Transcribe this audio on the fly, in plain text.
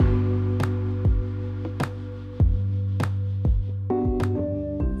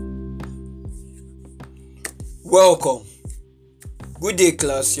Welcome. Good day,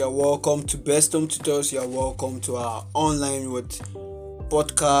 class. You're welcome to Best Home Tutors. You're welcome to our online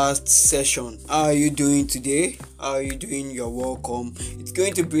podcast session. How are you doing today? How are you doing? You're welcome. It's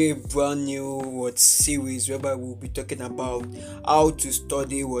going to be a brand new series whereby we'll be talking about how to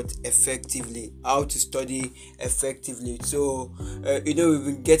study effectively. How to study effectively. So, we've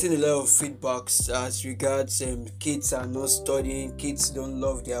been getting a lot of feedbacks as regards kids are not studying. Kids don't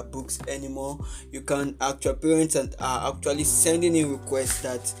love their books anymore. Parents are actually sending in requests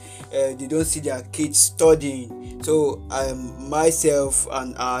that they don't see their kids studying. So, myself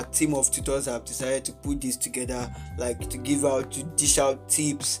and our team of tutors have decided to put this together, to dish out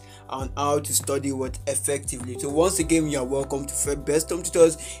tips on how to study effectively. So once again, you are welcome to Best Home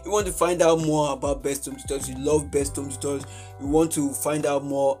Tutors. You want to find out more about Best Home Tutors, you love Best Home Tutors, you want to find out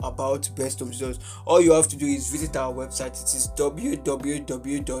more about Best Home Tutors, all you have to do is visit our website. It is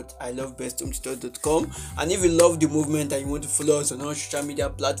www.ilovebesthomtutors.com. and if you love the movement and you want to follow us on our social media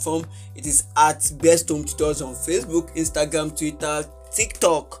platform, it is at Best Home Tutors on Facebook, Instagram, Twitter,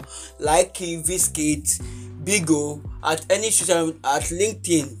 TikTok, Viscuit, Bigo, at any social, at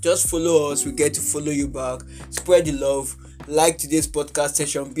LinkedIn. Just follow us. We get to follow you back. Spread the love. Like today's podcast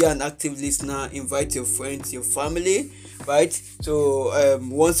session. Be an active listener. Invite your friends, your family. Right. So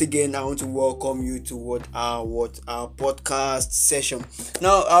once again, I want to welcome you to our podcast session.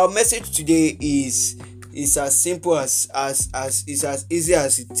 Now, our message today is as simple as easy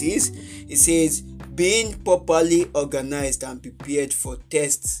as it is. It says, being properly organized and prepared for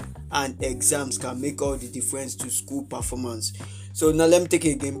tests and exams can make all the difference to school performance. So now let me take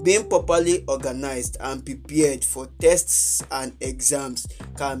it again. Being properly organized and prepared for tests and exams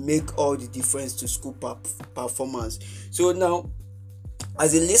can make all the difference to school performance. So now,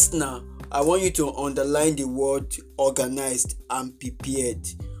 as a listener, I want you to underline the word organized and prepared.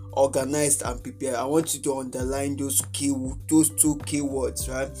 Organized and prepared. I want you to underline those two keywords,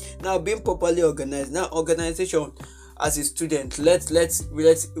 right? Now, being properly organized. Now, organization as a student. Let's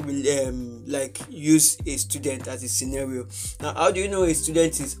use a student as a scenario. Now, how do you know a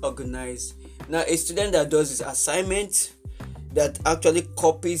student is organized? Now, a student that does his assignment, that actually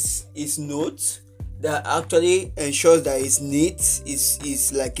copies his notes, that actually ensures that it's neat,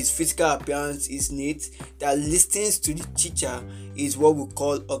 is like his physical appearance is neat, that listens to the teacher, is what we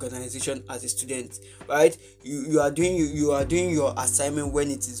call organization as a student, right? You are doing your assignment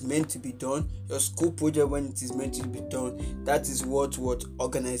when it is meant to be done, your school project when it is meant to be done. That is what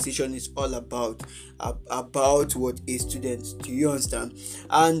organization is all about what a student. Do you understand?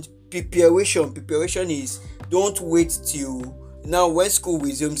 And preparation is, don't wait till now when school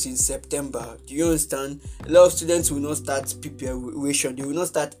resumes in September. Do you understand? A lot of students will not start preparation. They will not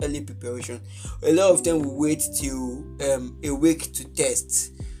start early preparation. A lot of them will wait till a week to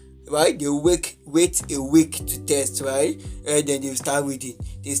test, right? They will wait a week to test, right? And then they start reading.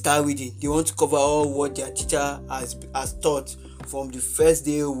 They want to cover all what their teacher has taught from the first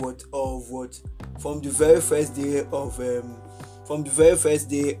day from the very first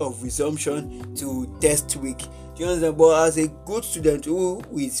day of resumption to test week. Do you understand? But as a good student who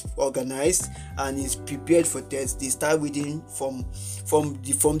is organized and is prepared for tests, they start reading from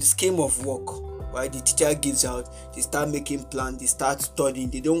the scheme of work, right? The teacher gives out. They start making plans. They start studying.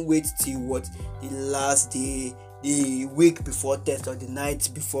 They don't wait till the last day, the week before test, or the night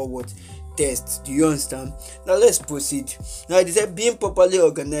before tests. Do you understand? Now let's proceed. Now they said being properly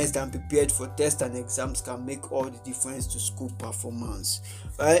organized and prepared for tests and exams can make all the difference to school performance.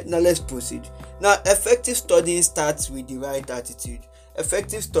 Right, now let's proceed. Now, effective studying starts with the right attitude.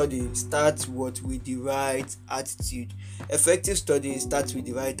 Effective studying starts with the right attitude. Effective studying starts with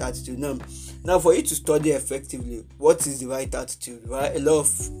the right attitude. Now for you to study effectively, what is the right attitude? Right, a lot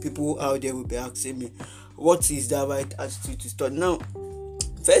of people out there will be asking me, what is that right attitude to study? Now,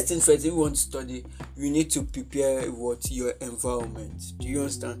 first thing first, if you want to study, you need to prepare your environment. Do you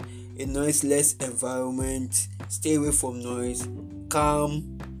understand? A noiseless environment. Stay away from noise.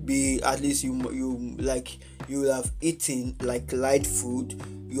 Calm. Be at least you have eaten light food.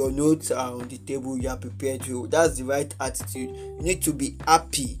 Your notes are on the table. You are prepared. That's the right attitude. You need to be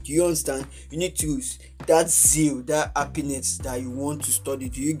happy. Do you understand? You need to use that zeal, that happiness that you want to study.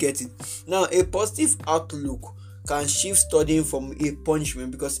 Do you get it? Now, a positive outlook can shift studying from a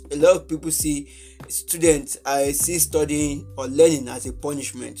punishment, because a lot of people see studying or learning as a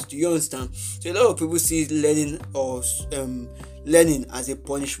punishment. Do you understand? So a lot of people see learning as a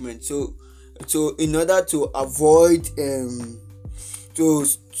punishment. So in order to avoid to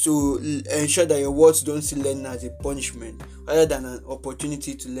ensure that your words don't see learning as a punishment rather than an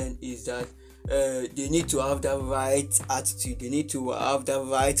opportunity to learn, is that they need to have the right attitude, they need to have the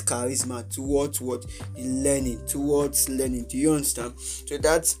right charisma towards what the learning, towards learning. Do you understand? So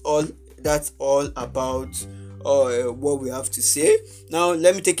that's all about what we have to say. Now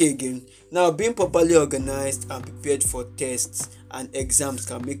let me take it again. Now, being properly organized and prepared for tests and exams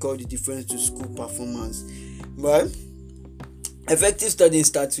can make all the difference to school performance. Well, effective studying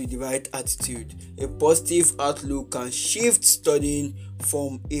starts with the right attitude. A positive outlook can shift studying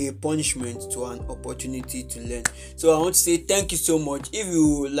from a punishment to an opportunity to learn. So I want to say thank you so much. If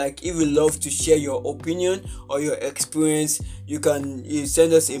you love to share your opinion or your experience, you can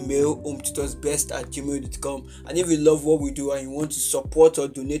send us a mail, hometutorsbest@gmail.com. And if you love what we do and you want to support or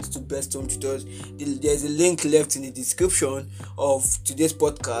donate to Best Home Tutors, there's a link left in the description of today's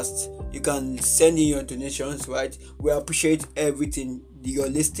podcast. You can send in your donations, right? We appreciate everything, your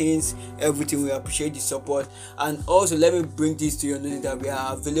listings, everything. We appreciate the support. And also, let me bring this to your knowledge that we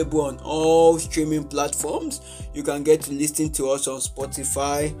are available on all streaming platforms. You can get to listen to us on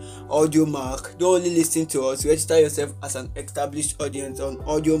Spotify, Audiomack. Don't only listen to us, register yourself as an established audience on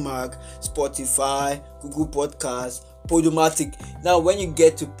Audiomack, Spotify, Google Podcasts, Podomatic. Now, when you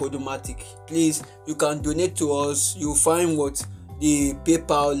get to Podomatic, please, you can donate to us. You'll find the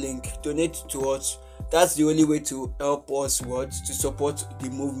PayPal link. Donate to us. That's the only way to help us to support the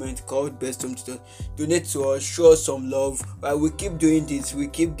movement called Best Home Tutors. Donate to us, show us some love. While we keep doing this, we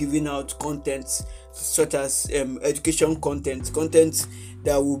keep giving out content such as education content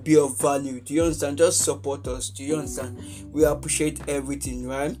that will be of value. Do you understand? Just support us. Do you understand? We appreciate everything,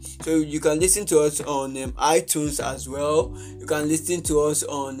 right? So you can listen to us on iTunes as well. You can listen to us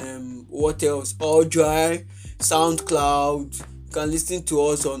on what else? Audry, SoundCloud. You can listen to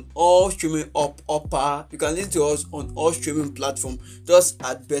us on all streaming you can listen to us on all streaming platforms, just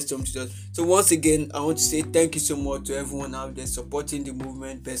at Best Home Tutors. So once again, I want to say thank you so much to everyone out there supporting the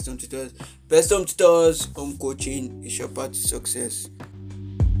movement Best Home Tutors. Best Home Tutors, home coaching is your path to success.